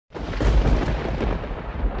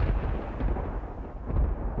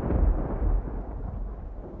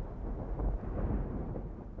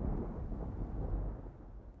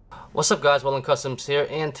What's up guys, Weldon Customs here,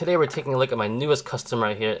 and today we're taking a look at my newest custom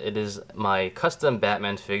right here. It is my custom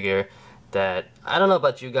Batman figure that, I don't know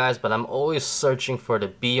about you guys, but I'm always searching for the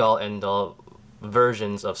be-all end-all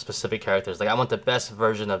versions of specific characters. Like, I want the best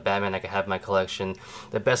version of Batman I can have in my collection,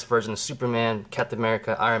 the best version of Superman, Captain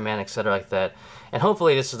America, Iron Man, etc. like that. And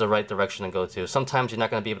hopefully this is the right direction to go to. Sometimes you're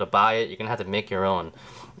not going to be able to buy it, you're going to have to make your own.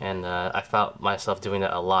 And I found myself doing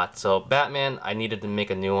that a lot. So Batman, I needed to make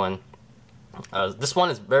a new one. This one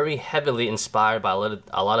is very heavily inspired by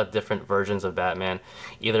a lot of different versions of Batman,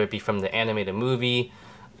 either it be from the animated movie,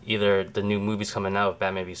 either the new movies coming out of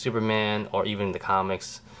Batman v Superman, or even the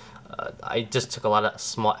comics. I just took a lot of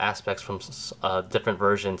small aspects from different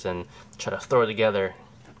versions and try to throw it together.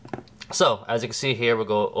 So, as you can see here, we'll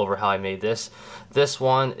go over how I made this. This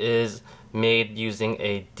one is made using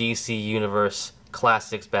a DC Universe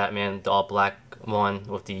Classics Batman, the all black one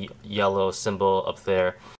with the yellow symbol up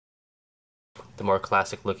there. The more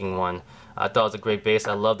classic looking one. I thought it was a great base.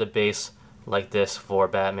 I love the base like this for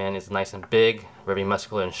Batman. It's nice and big, very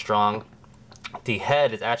muscular and strong. The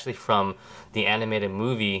head is actually from the animated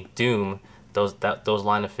movie Doom. Those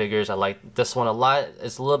line of figures. I like this one a lot.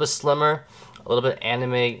 It's a little bit slimmer, a little bit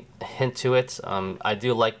anime hint to it. I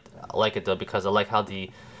do like it though, because I like how the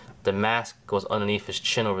mask goes underneath his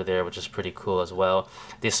chin over there, which is pretty cool as well.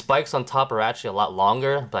 The spikes on top are actually a lot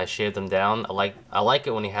longer, but I shaved them down. I like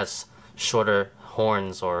it when he has shorter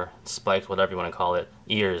horns or spikes, whatever you want to call it,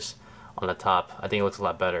 ears on the top. I think it looks a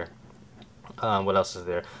lot better. What else is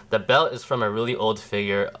there? The belt is from a really old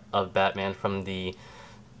figure of Batman from the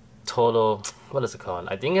Total, what is it called?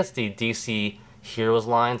 I think it's the DC Heroes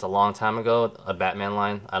lines a long time ago, a Batman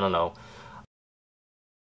line. I don't know.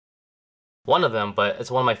 One of them, but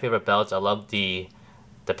it's one of my favorite belts. I love the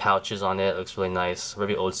pouches on it. It looks really nice.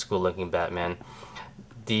 Very old school looking Batman.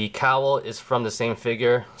 The cowl is from the same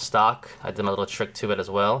figure, stock. I did my little trick to it as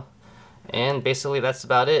well. And basically that's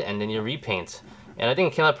about it, and then you repaint. And I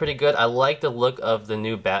think it came out pretty good. I like the look of the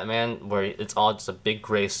new Batman, where it's all just a big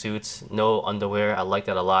gray suit, no underwear. I like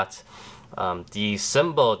that a lot. The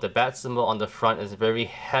symbol, the bat symbol on the front is very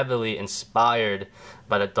heavily inspired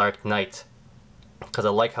by the Dark Knight. Because I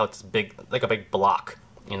like how it's big, like a big block.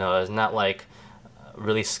 You know, it's not like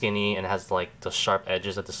really skinny and has like the sharp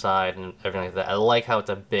edges at the side and everything like that. I like how it's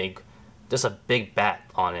just a big bat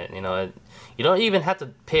on it. You know, you don't even have to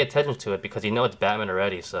pay attention to it because you know it's Batman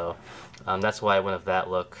already. So that's why I went with that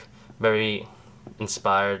look. Very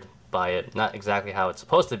inspired by it. Not exactly how it's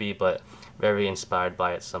supposed to be, but very inspired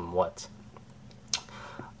by it somewhat.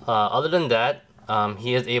 Other than that,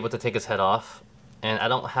 he is able to take his head off, and I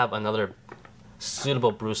don't have another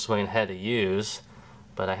suitable Bruce Wayne head to use,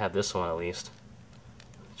 but I have this one at least.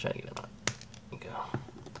 Try to get it out. There you go.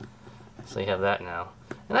 So you have that now,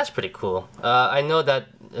 and that's pretty cool. I know that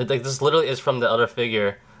like this literally is from the other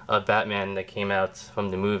figure of Batman that came out from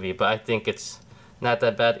the movie, but I think it's not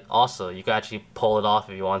that bad. Also, you can actually pull it off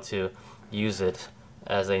if you want to use it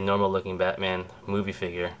as a normal looking Batman movie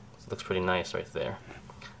figure. It looks pretty nice right there.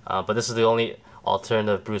 But this is the only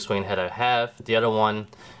alternative Bruce Wayne head I have. The other one,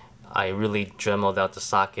 I really dremeled out the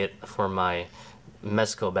socket for my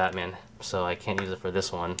Mezco Batman, so I can't use it for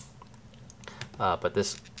this one. But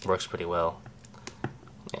this works pretty well.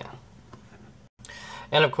 Yeah.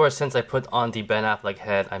 And of course, since I put on the Ben Affleck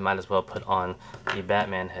head, I might as well put on the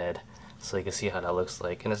Batman head so you can see how that looks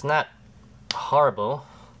like. And it's not horrible,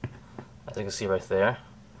 as you can see right there.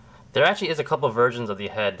 There actually is a couple versions of the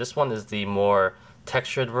head. This one is the more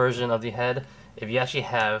textured version of the head. If you actually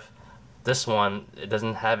have this one, it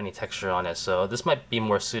doesn't have any texture on it, so this might be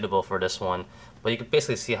more suitable for this one. But you can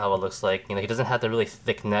basically see how it looks like. You know, he doesn't have the really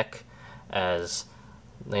thick neck as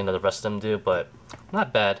the rest of them do, but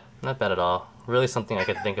not bad at all. Really something I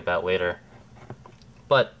could think about later.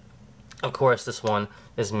 But of course, this one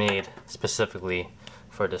is made specifically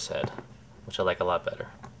for this head, which I like a lot better.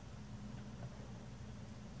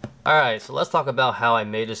 Alright, so let's talk about how I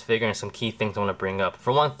made this figure and some key things I want to bring up.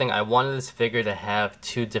 For one thing, I wanted this figure to have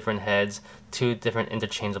two different heads, two different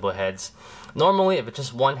interchangeable heads. Normally, if it's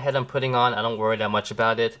just one head I'm putting on, I don't worry that much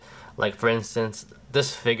about it. Like for instance,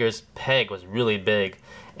 this figure's peg was really big,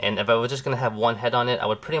 and if I was just going to have one head on it, I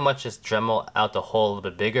would pretty much just Dremel out the hole a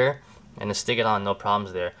little bit bigger and just stick it on, no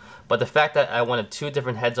problems there. But the fact that I wanted two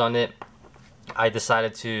different heads on it, I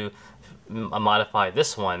decided to modify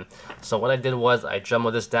this one. So what I did was I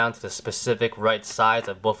Dremeled this down to the specific right size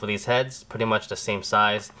of both of these heads, pretty much the same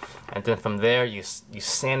size, and then from there you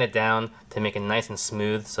sand it down to make it nice and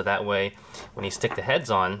smooth, so that way when you stick the heads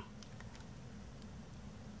on,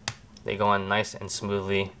 they go on nice and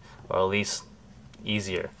smoothly, or at least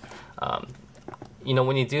easier. you know,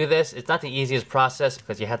 when you do this, it's not the easiest process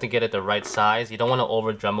because you have to get it the right size. You don't want to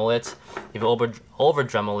over Dremel it. If you over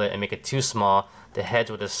Dremel it and make it too small, the heads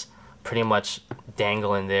will just pretty much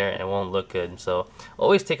dangle in there and it won't look good. So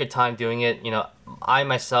always take your time doing it. You know, I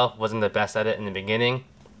myself wasn't the best at it in the beginning.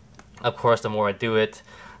 Of course, the more I do it,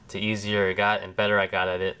 the easier it got and better I got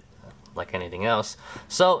at it, like anything else.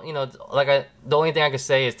 So, you know, the only thing I can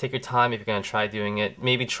say is take your time if you're going to try doing it.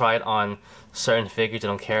 Maybe try it on certain figures you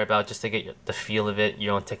don't care about just to get the feel of it,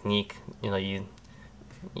 your own technique. You know,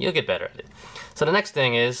 you'll get better at it. So the next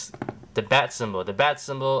thing is the bat symbol. The bat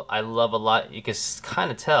symbol I love a lot. You can kind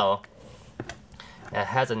of tell it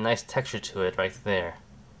has a nice texture to it right there.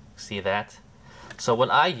 See that? So what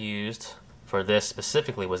I used for this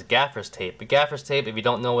specifically was gaffer's tape. The gaffer's tape, if you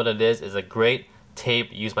don't know what it is a great tape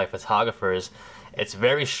used by photographers. It's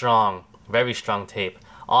very strong tape.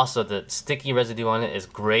 Also, the sticky residue on it is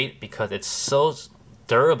great because it's so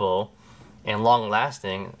durable and long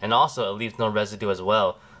lasting, and also it leaves no residue as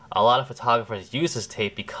well. A lot of photographers use this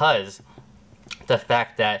tape because the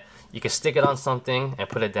fact that you can stick it on something and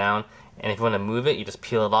put it down, and if you want to move it, you just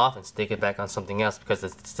peel it off and stick it back on something else because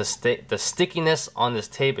the stickiness on this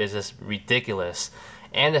tape is just ridiculous.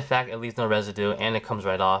 And the fact it leaves no residue and it comes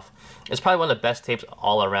right off. It's probably one of the best tapes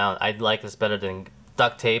all around. I like this better than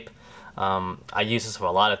duct tape. I use this for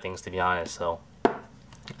a lot of things, to be honest, so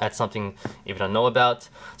that's something if you don't know about.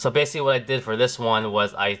 So basically what I did for this one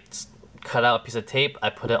was I cut out a piece of tape,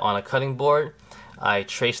 I put it on a cutting board, I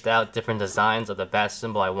traced out different designs of the bat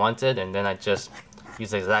symbol I wanted, and then I just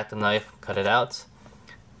used the X-Acto knife, cut it out,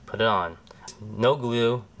 put it on. No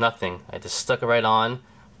glue, nothing. I just stuck it right on,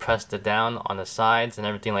 pressed it down on the sides and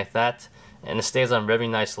everything like that, and it stays on very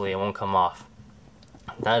nicely. It won't come off.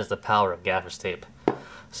 That is the power of gaffer's tape.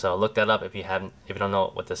 So look that up if you don't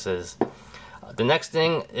know what this is. The next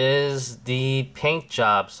thing is the paint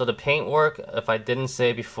job. So the paint work, if I didn't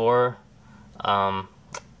say before,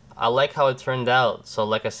 I like how it turned out. So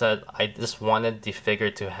like I said, I just wanted the figure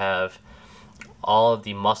to have all of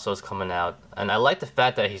the muscles coming out, and I like the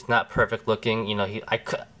fact that he's not perfect looking. You know, if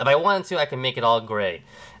I wanted to, I can make it all gray,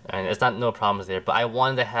 and it's not no problems there. But I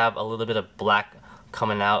wanted to have a little bit of black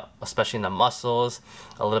coming out, especially in the muscles,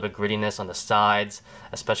 a little bit grittiness on the sides,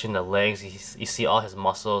 especially in the legs. You see all his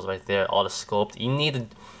muscles right there, all the sculpt. You need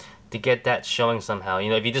to get that showing somehow. You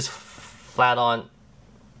know, if you just flat on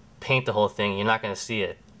paint the whole thing, you're not going to see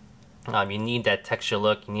it. You need that texture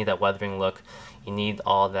look, you need that weathering look, you need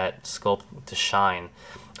all that sculpt to shine.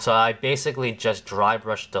 So I basically just dry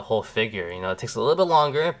brushed the whole figure. You know, it takes a little bit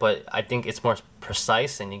longer, but I think it's more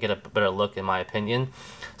precise and you get a better look in my opinion.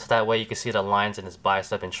 So that way you can see the lines in his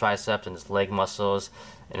bicep and triceps and his leg muscles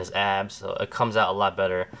and his abs. So it comes out a lot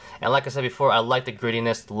better. And like I said before, I like the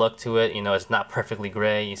grittiness look to it. You know, it's not perfectly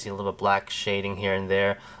gray. You see a little bit black shading here and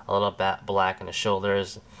there, a little black in the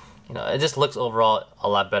shoulders. You know, it just looks overall a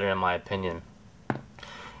lot better in my opinion.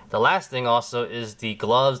 The last thing also is the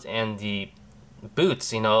gloves and the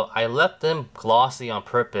boots. You know, I left them glossy on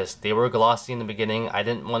purpose. They were glossy in the beginning. I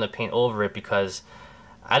didn't want to paint over it because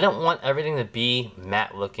I don't want everything to be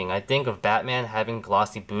matte looking. I think of Batman having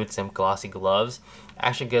glossy boots and glossy gloves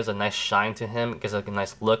actually gives a nice shine to him. It gives like a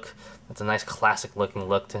nice look. It's a nice classic looking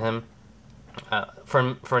look to him.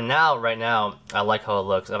 For now, right now, I like how it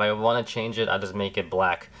looks. If I want to change it, I'll just make it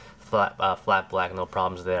black. Flat black, no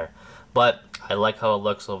problems there. But I like how it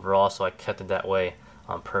looks overall, so I kept it that way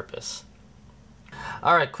on purpose.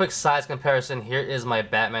 Alright, quick size comparison. Here is my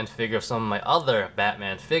Batman figure of some of my other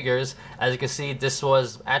Batman figures. As you can see, this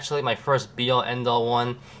was actually my first be-all end-all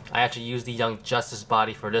one. I actually used the Young Justice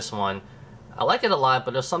body for this one. I like it a lot,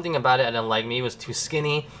 but there's something about it I didn't like. Maybe it was too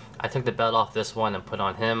skinny. I took the belt off this one and put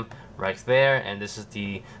on him right there. And this is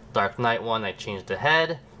the Dark Knight one. I changed the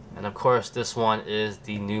head. And of course, this one is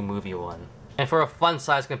the new movie one. And for a fun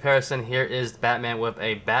size comparison, here is Batman with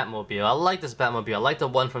a Batmobile. I like this Batmobile. I like the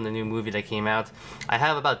one from the new movie that came out. I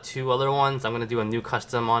have about 2 other ones. I'm going to do a new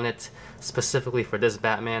custom on it, specifically for this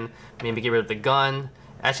Batman. Maybe get rid of the gun.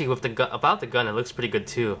 Actually, with the gun, it looks pretty good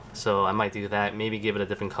too. So I might do that. Maybe give it a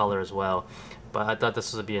different color as well. But I thought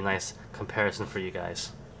this would be a nice comparison for you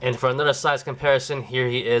guys. And for another size comparison, here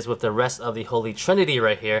he is with the rest of the Holy Trinity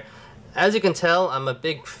right here. As you can tell, I'm a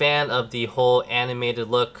big fan of the whole animated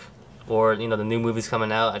look, or you know, the new movies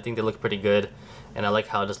coming out. I think they look pretty good, and I like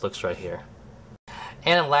how this looks right here.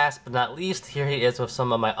 And last but not least, here he is with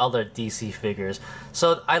some of my other DC figures.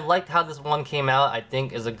 So I liked how this one came out. I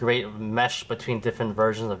think is a great mesh between different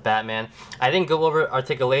versions of Batman. I didn't go over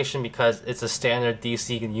articulation because it's a standard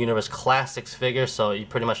DC Universe Classics figure, so you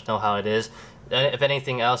pretty much know how it is. If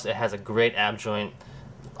anything else, it has a great ab joint,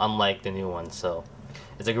 unlike the new one. So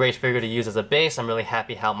It's a great figure to use as a base. I'm really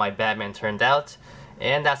happy how my Batman turned out.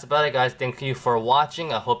 And that's about it, guys. Thank you for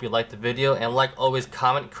watching. I hope you liked the video. And like always,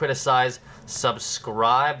 comment, criticize,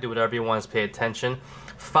 subscribe, do whatever you want to pay attention.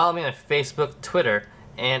 Follow me on Facebook, Twitter,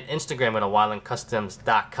 and Instagram at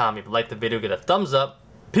wildlandcustoms.com. If you liked the video, get a thumbs up.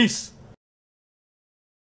 Peace!